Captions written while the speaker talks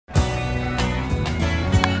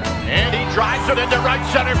drives it into right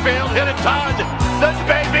center field, hit a ton. This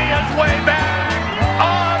baby is way back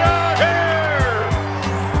on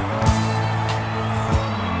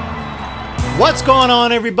here. What's going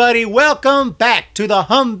on, everybody? Welcome back to the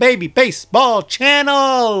Humm Baby Baseball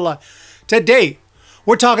channel. Today,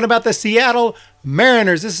 we're talking about the Seattle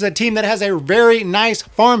Mariners. This is a team that has a very nice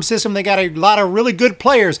farm system. They got a lot of really good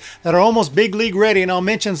players that are almost big league ready, and I'll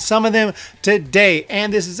mention some of them today.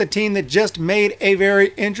 And this is a team that just made a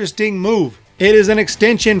very interesting move. It is an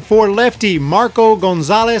extension for lefty Marco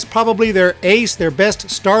Gonzales, probably their ace, their best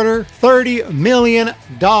starter, $30 million.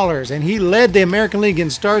 And he led the American League in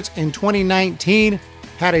starts in 2019.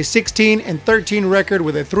 Had a 16-13 record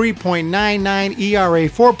with a 3.99 ERA,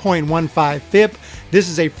 4.15 FIP. This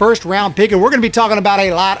is a first-round pick, and we're going to be talking about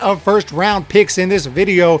a lot of first-round picks in this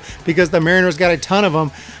video because the Mariners got a ton of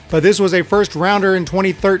them. But this was a first-rounder in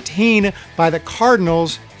 2013 by the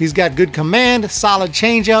Cardinals. He's got good command, solid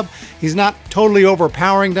changeup. He's not totally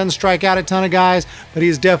overpowering, doesn't strike out a ton of guys, but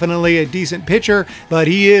he's definitely a decent pitcher. But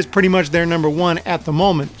he is pretty much their number one at the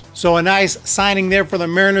moment. So a nice signing there for the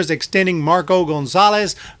Mariners, extending Marco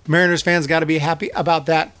Gonzales. Mariners fans got to be happy about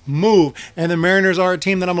that move. And the Mariners are a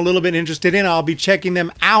team that I'm a little bit interested in. I'll be checking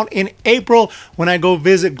them out in April when I go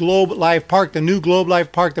visit Globe Life Park, the new Globe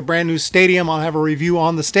Life Park, the brand new stadium. I'll have a review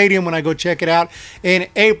on the stadium when I go check it out in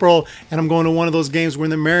April. And I'm going to one of those games when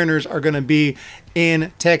the Mariners are going to be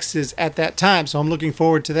in Texas at that time. So I'm looking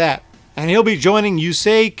forward to that. And he'll be joining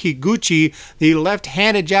Yusei Kikuchi, the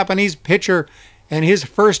left-handed Japanese pitcher. And his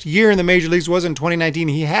first year in the major leagues was in 2019.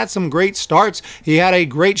 He had some great starts. He had a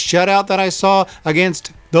great shutout that I saw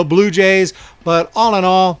against the Blue Jays. But all in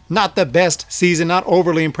all, not the best season, not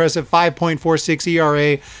overly impressive. 5.46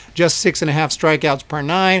 ERA, just 6.5 strikeouts per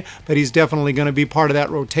 9. But he's definitely going to be part of that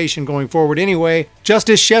rotation going forward anyway.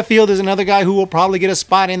 Justice Sheffield is another guy who will probably get a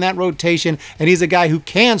spot in that rotation. And he's a guy who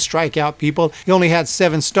can strike out people. He only had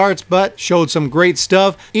 7 starts, but showed some great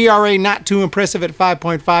stuff. ERA not too impressive at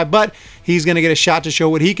 5.5, but he's going to get a shot to show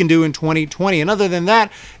what he can do in 2020. And other than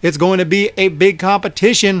that, it's going to be a big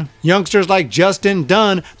competition. Youngsters like Justin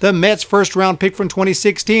Dunn, the Mets first-round pick from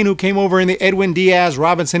 2016, who came over in the Edwin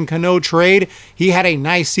Diaz-Robinson Cano trade. He had a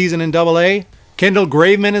nice season in Double-A. Kendall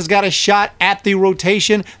Graveman has got a shot at the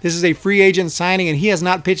rotation. This is a free agent signing, and he has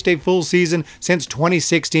not pitched a full season since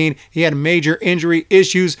 2016. He had major injury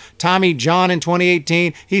issues. Tommy John in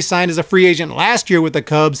 2018, he signed as a free agent last year with the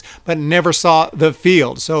Cubs, but never saw the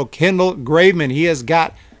field. So Kendall Graveman, he has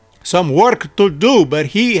got some work to do, but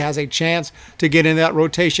he has a chance to get in that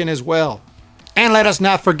rotation as well. And let us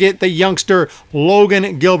not forget the youngster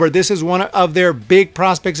Logan Gilbert. This is one of their big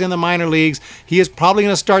prospects in the minor leagues. He is probably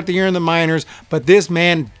going to start the year in the minors, but this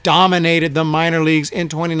man dominated the minor leagues in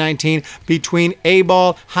 2019 between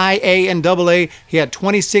A-ball, high A, and double A. He had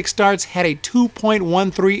 26 starts, had a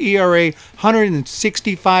 2.13 ERA,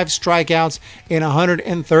 165 strikeouts in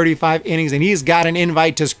 135 innings, and he's got an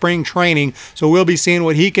invite to spring training, so we'll be seeing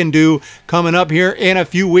what he can do coming up here in a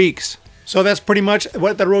few weeks. So that's pretty much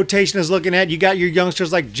what the rotation is looking at. You got your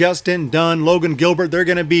youngsters like Justin Dunn, Logan Gilbert. They're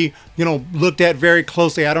going to be, looked at very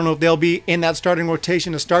closely. I don't know if they'll be in that starting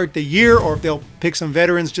rotation to start the year or if they'll pick some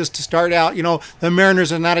veterans just to start out. The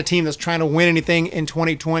Mariners are not a team that's trying to win anything in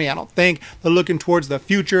 2020. I don't think they're looking towards the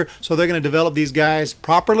future, so they're going to develop these guys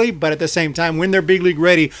properly. But at the same time, when they're big league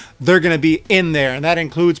ready, they're going to be in there, and that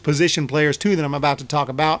includes position players too that I'm about to talk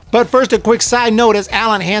about. But first, a quick side note, as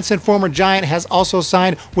Alen, Hanson, former Giant, has also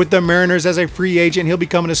signed with the Mariners as a free agent. He'll be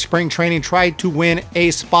coming to spring training, try to win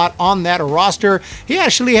a spot on that roster. He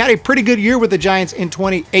actually had a pretty good year with the Giants in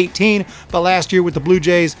 2018, but last year with the Blue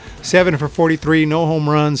Jays, 7 for 43, no home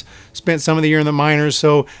runs, spent some of the year in the minors.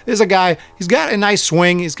 So this is a guy, he's got a nice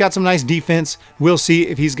swing, he's got some nice defense. We'll see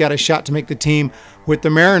if he's got a shot to make the team with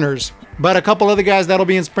the Mariners. But a couple other guys that'll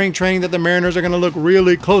be in spring training that the Mariners are going to look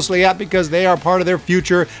really closely at because they are part of their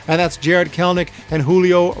future, and that's Jared Kelenic and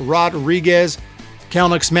Julio Rodriguez.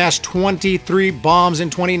 Kelenic smashed 23 bombs in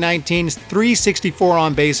 2019, 364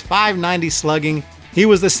 on base, 590 slugging. He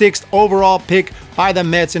was the 6th overall pick by the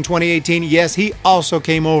Mets in 2018. Yes, he also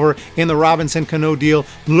came over in the Robinson Cano deal.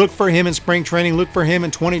 Look for him in spring training. Look for him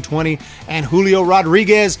in 2020. And Julio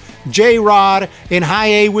Rodriguez, J-Rod, in high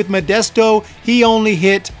A with Modesto, he only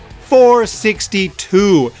hit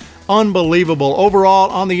 462. Unbelievable. Overall,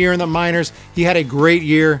 on the year in the minors, he had a great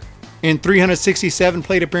year. In 367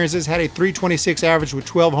 plate appearances, had a 326 average with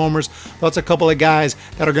 12 homers. That's a couple of guys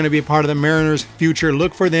that are going to be a part of the Mariners' future.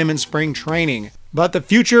 Look for them in spring training. But the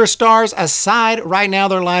future stars aside, right now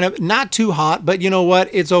their lineup not too hot, but you know what?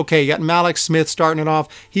 It's okay. You got Malik Smith starting it off.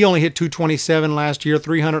 He only hit 227 last year,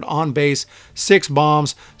 300 on base, 6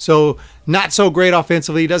 bombs. So Not so great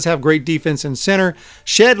offensively. He does have great defense in center.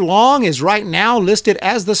 Shed Long is right now listed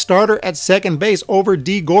as the starter at second base over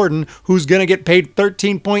D. Gordon, who's going to get paid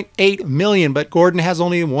 $13.8 million, but Gordon has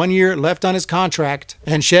only 1 year left on his contract.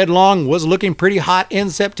 And Shed Long was looking pretty hot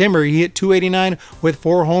in September. He hit .289 with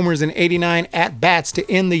 4 homers and 89 at-bats to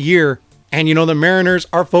end the year. And you know, the Mariners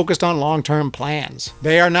are focused on long-term plans.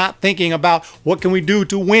 They are not thinking about what can we do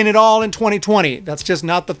to win it all in 2020. That's just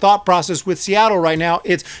not the thought process with Seattle right now.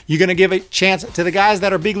 It's you're going to give a chance to the guys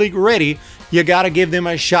that are big league ready. You got to give them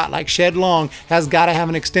a shot. Like Shed Long has got to have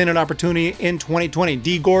an extended opportunity in 2020.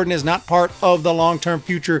 D. Gordon is not part of the long-term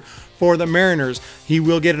future for the Mariners. He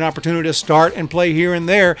will get an opportunity to start and play here and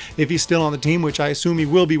there if he's still on the team, which I assume he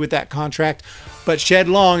will be with that contract. But Shed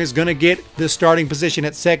Long is going to get the starting position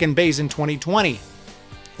at second base in 2020.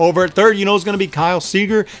 Over at third, you know, is going to be Kyle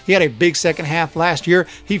Seager. He had a big second half last year.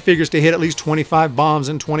 He figures to hit at least 25 bombs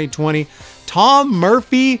in 2020. Tom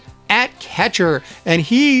Murphy at catcher, and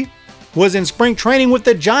he was in spring training with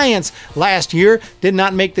the Giants last year. Did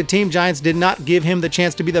not make the team. Giants did not give him the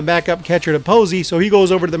chance to be the backup catcher to Posey, so he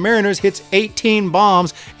goes over to the Mariners, hits 18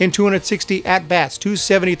 bombs in 260 at-bats,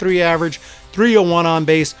 273 average, 301 on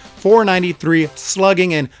base, 493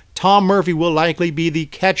 slugging, and Tom Murphy will likely be the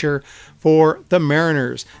catcher for the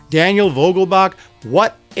Mariners. Daniel Vogelbach,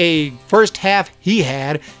 what a first half he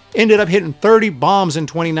had. Ended up hitting 30 bombs in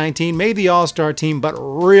 2019, made the All-Star team, but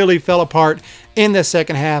really fell apart in the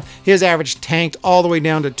second half. His average tanked all the way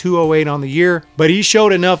down to 208 on the year, but he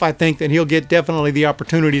showed enough, I think, that he'll get definitely the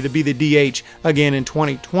opportunity to be the DH again in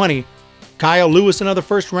 2020. Kyle Lewis, another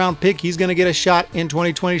first-round pick. He's going to get a shot in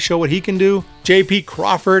 2020, show what he can do. J.P.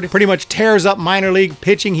 Crawford pretty much tears up minor league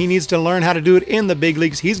pitching. He needs to learn how to do it in the big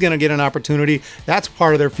leagues. He's going to get an opportunity. That's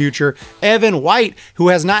part of their future. Evan White, who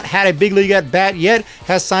has not had a big league at bat yet,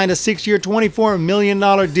 has signed a 6-year, $24 million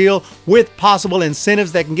deal with possible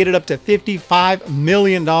incentives that can get it up to $55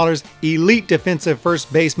 million. Elite defensive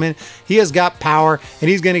first baseman. He has got power, and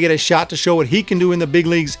he's going to get a shot to show what he can do in the big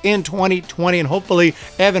leagues in 2020. And hopefully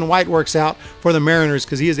Evan White works out for the Mariners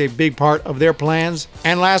because he is a big part of their plans.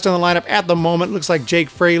 And last on the lineup at the moment, looks like Jake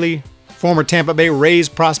Fraley, former Tampa Bay Rays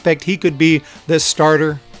prospect. He could be the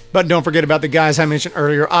starter. But don't forget about the guys I mentioned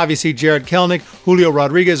earlier. Obviously, Jared Kelenic, Julio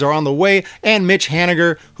Rodriguez are on the way, and Mitch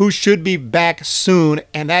Haniger, who should be back soon.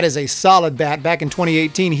 And that is a solid bat. Back in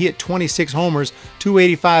 2018, he hit 26 homers,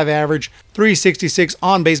 285 average, 366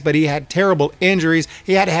 on base, but he had terrible injuries.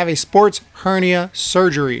 He had to have a sports hernia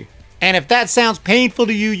surgery. And if that sounds painful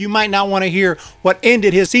to you, you might not want to hear what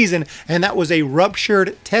ended his season, and that was a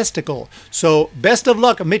ruptured testicle. So best of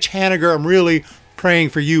luck, Mitch Haniger. I'm really praying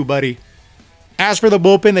for you, buddy. As for the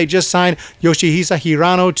bullpen, they just signed Yoshihisa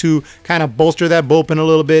Hirano to kind of bolster that bullpen a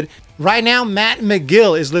little bit. Right now, Matt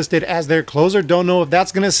McGill is listed as their closer. Don't know if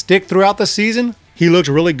that's going to stick throughout the season. He looked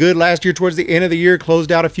really good last year towards the end of the year,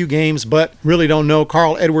 closed out a few games, but really don't know.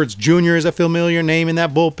 Carl Edwards Jr. is a familiar name in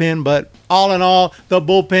that bullpen, but all in all, the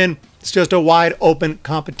bullpen, it's just a wide open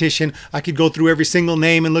competition. I could go through every single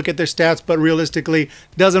name and look at their stats, but realistically,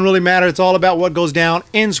 it doesn't really matter. It's all about what goes down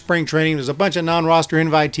in spring training. There's a bunch of non-roster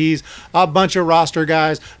invitees, a bunch of roster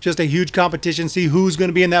guys, just a huge competition. See who's going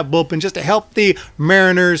to be in that bullpen just to help the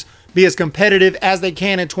Mariners be as competitive as they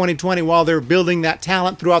can in 2020 while they're building that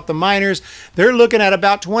talent throughout the minors. They're looking at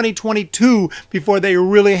about 2022 before they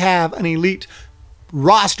really have an elite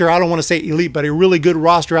roster. I don't want to say elite, but a really good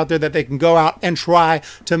roster out there that they can go out and try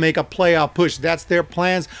to make a playoff push. That's their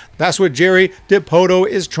plans. That's what Jerry DiPoto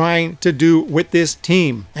is trying to do with this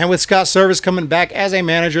team. And with Scott Service coming back as a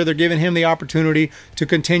manager, they're giving him the opportunity to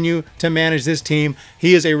continue to manage this team.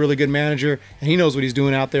 He is a really good manager, and he knows what he's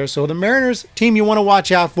doing out there. So the Mariners team you want to watch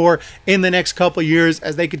out for in the next couple years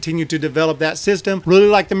as they continue to develop that system. Really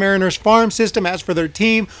like the Mariners farm system. As for their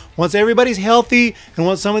team, once everybody's healthy and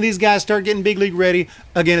once some of these guys start getting big league ready,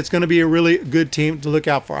 again, it's going to be a really good team to look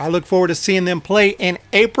out for. I look forward to seeing them play in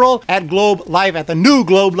April at Globe Life, at the new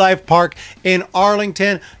Globe Life Park in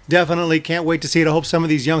Arlington. Definitely can't wait to see it. I hope some of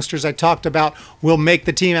these youngsters I talked about will make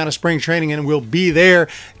the team out of spring training and will be there,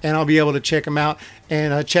 and I'll be able to check them out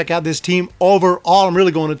and check out this team overall. I'm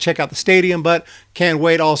really going to check out the stadium, but can't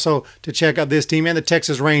wait also to check out this team and the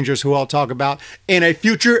Texas Rangers, who I'll talk about in a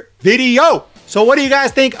future video. So what do you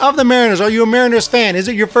guys think of the Mariners? Are you a Mariners fan? Is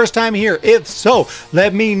it your first time here? If so,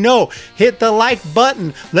 let me know. Hit the like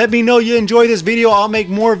button. Let me know you enjoy this video. I'll make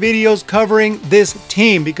more videos covering this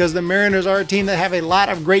team because the Mariners are a team that have a lot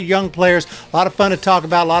of great young players, a lot of fun to talk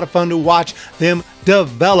about, a lot of fun to watch them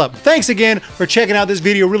develop. Thanks again for checking out this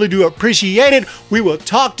video. Really do appreciate it. We will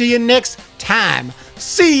talk to you next time.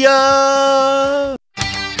 See ya!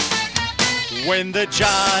 When the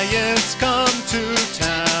Giants come to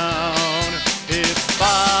town, it's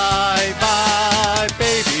 5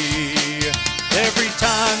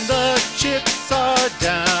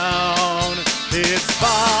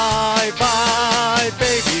 Bye-bye,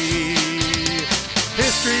 baby.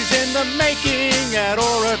 History's in the making at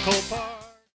Oracle Park.